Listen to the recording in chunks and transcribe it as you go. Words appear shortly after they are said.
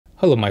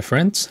Hello my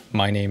friends,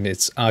 my name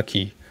is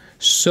Aki.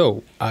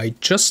 So I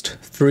just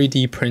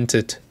 3D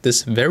printed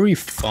this very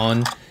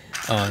fun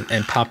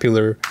and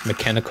popular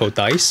mechanical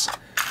dice,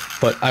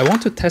 but I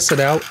want to test it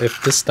out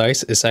if this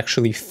dice is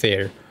actually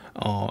fair,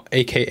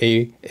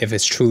 aka if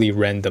it's truly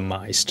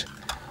randomized.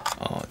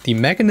 The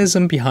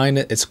mechanism behind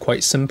it is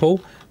quite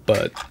simple,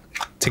 but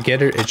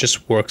together it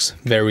just works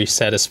very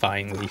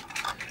satisfyingly.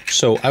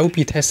 So I will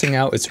be testing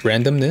out its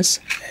randomness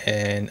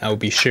and I will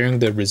be sharing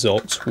the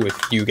results with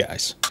you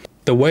guys.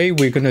 The way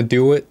we're gonna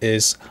do it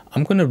is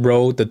I'm gonna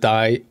roll the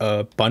die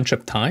a bunch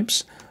of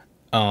times,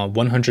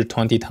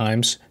 120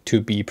 times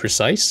to be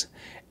precise,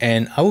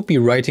 and I will be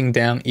writing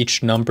down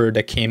each number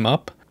that came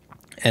up,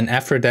 and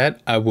after that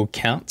I will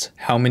count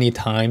how many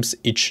times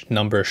each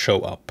number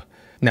show up.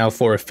 Now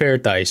for a fair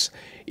dice,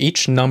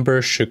 each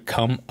number should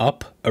come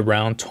up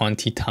around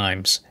 20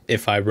 times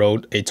if I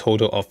rolled a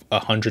total of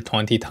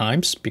 120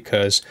 times,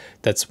 because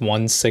that's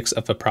 1/6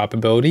 of a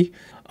probability.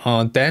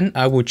 Then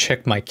I will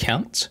check my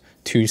count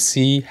to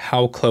see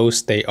how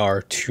close they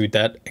are to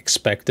that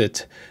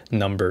expected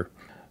number.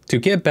 To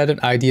get a better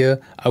idea,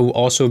 I will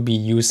also be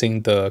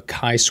using the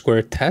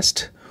chi-square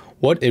test.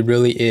 What it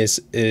really is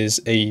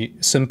a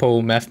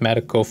simple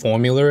mathematical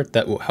formula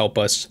that will help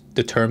us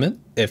determine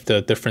if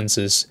the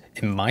differences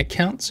in my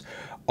counts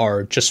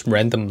are just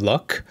random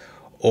luck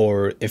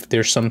or if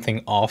there's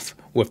something off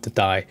with the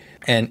die.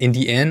 And in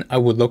the end, I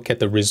will look at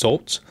the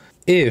results.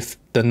 If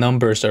the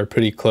numbers are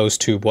pretty close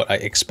to what I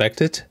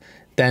expected,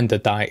 then the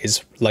die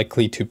is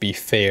likely to be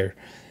fair.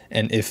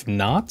 And if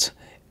not,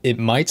 it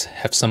might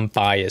have some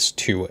bias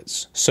to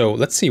it. So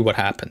let's see what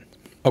happened.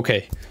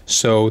 Okay,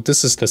 so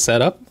this is the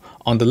setup.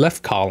 On the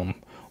left column,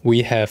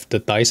 we have the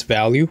dice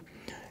value,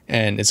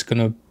 and it's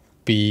gonna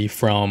be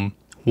from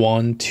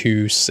 1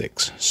 to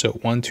 6. So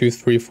 1, 2,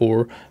 3,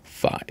 4,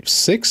 5,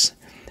 6.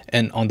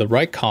 And on the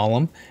right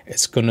column,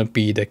 it's gonna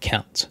be the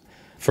count.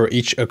 For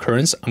each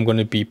occurrence, I'm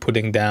gonna be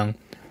putting down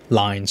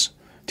lines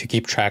to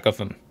keep track of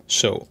them.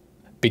 So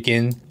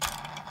begin.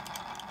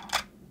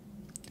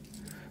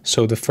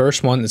 So the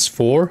first one is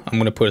 4. I'm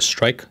gonna put a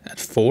strike at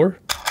 4.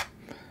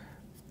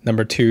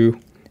 Number 2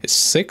 is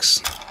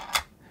 6.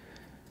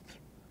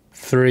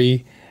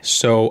 3.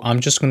 So I'm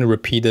just going to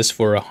repeat this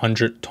for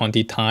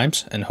 120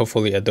 times, and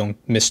hopefully I don't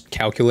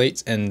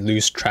miscalculate and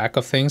lose track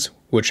of things,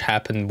 which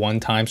happened 1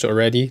 time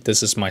already.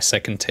 This is my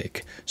second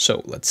take.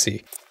 So let's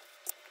see.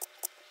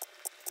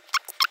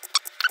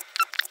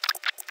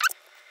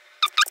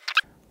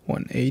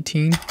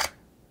 118,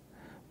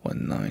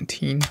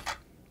 119,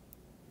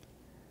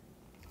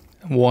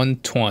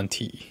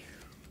 120.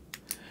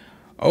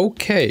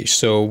 Okay,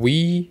 so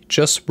we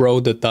just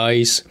rolled the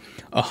dice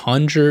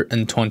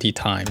 120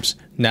 times.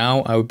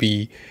 Now I'll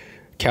be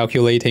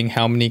calculating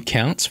how many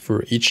counts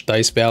for each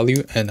dice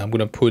value, and I'm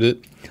gonna put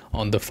it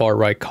on the far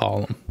right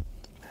column.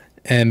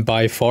 And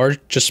by far,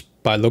 just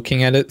by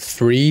looking at it,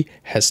 3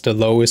 has the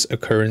lowest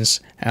occurrence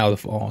out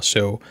of all.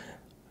 So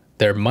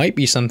there might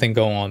be something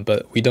going on,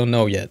 but we don't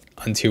know yet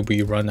until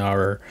we run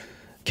our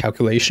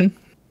calculation.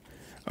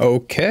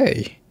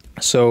 Okay,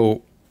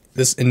 so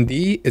this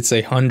indeed, it's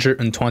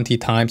 120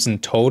 times in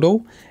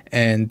total,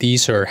 and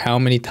these are how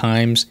many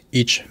times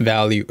each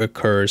value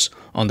occurs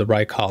on the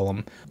right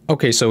column.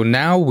 Okay, so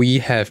now we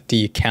have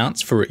the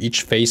counts for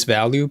each face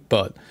value,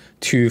 but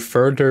to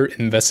further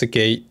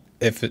investigate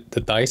if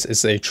the dice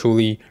is a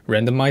truly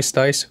randomized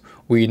dice,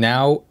 we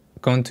now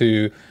going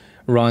to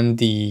run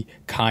the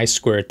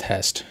chi-square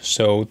test.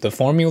 So the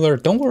formula,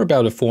 don't worry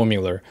about the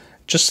formula,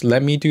 just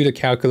let me do the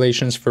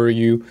calculations for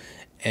you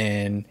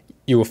and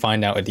you will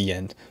find out at the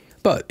end.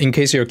 But in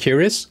case you're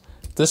curious,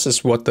 this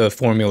is what the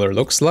formula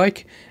looks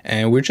like,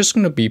 and we're just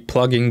going to be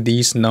plugging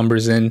these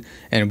numbers in,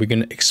 and we're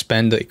going to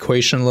expand the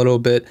equation a little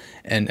bit,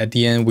 and at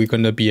the end we're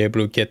going to be able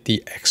to get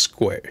the x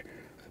squared.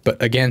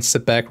 But again,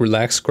 sit back,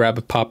 relax, grab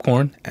a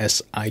popcorn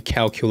as I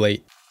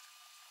calculate.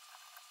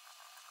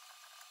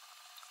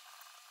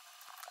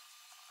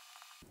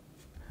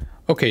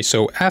 Okay,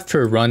 so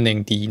after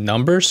running the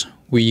numbers,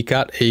 we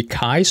got a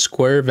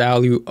chi-square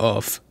value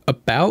of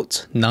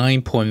about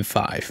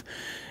 9.5.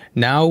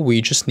 Now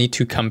we just need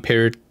to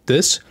compare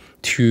this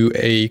to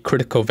a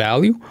critical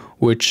value,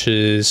 which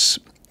is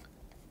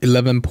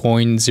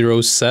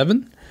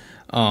 11.07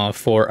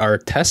 for our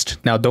test.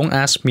 Now don't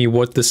ask me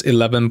what this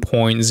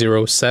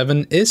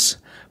 11.07 is.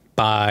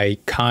 By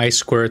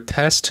chi-square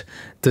test,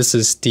 this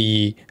is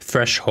the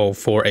threshold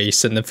for a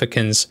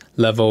significance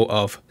level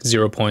of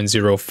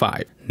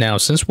 0.05. Now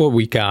since what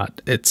we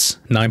got, it's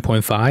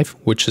 9.5,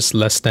 which is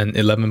less than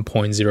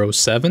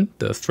 11.07,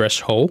 the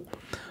threshold.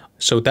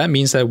 So that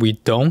means that we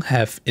don't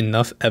have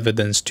enough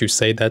evidence to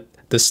say that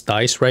this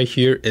dice right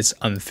here is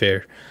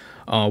unfair.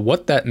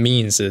 What that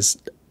means is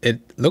it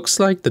looks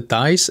like the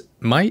dice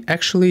might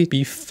actually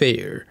be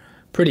fair.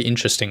 Pretty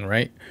interesting,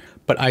 right?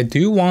 But I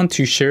do want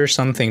to share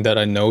something that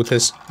I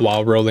noticed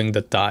while rolling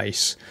the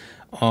dice.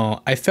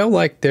 I felt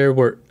like there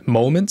were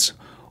moments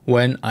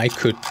when I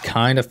could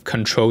kind of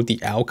control the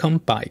outcome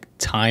by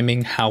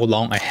timing how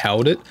long I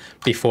held it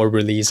before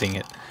releasing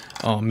it.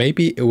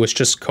 Maybe it was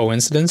just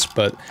coincidence,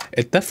 but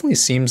it definitely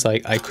seems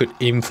like I could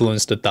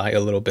influence the die a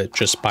little bit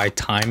just by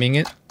timing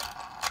it.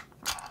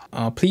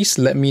 Please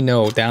let me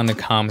know down in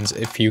the comments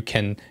if you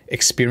can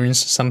experience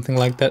something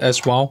like that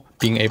as well,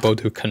 being able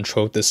to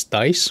control this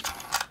dice.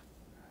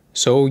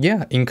 So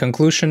yeah, in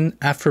conclusion,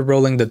 after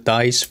rolling the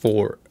dice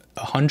for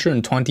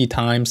 120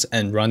 times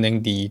and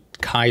running the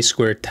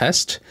chi-square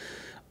test,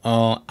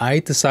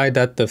 I decided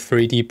that the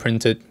 3D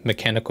printed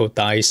mechanical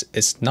dice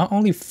is not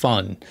only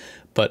fun,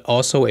 but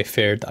also a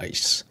fair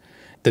dice.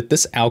 Did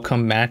this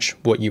outcome match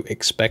what you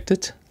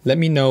expected? Let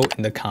me know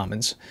in the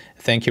comments.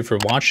 Thank you for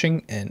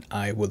watching, and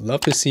I would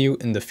love to see you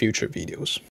in the future videos.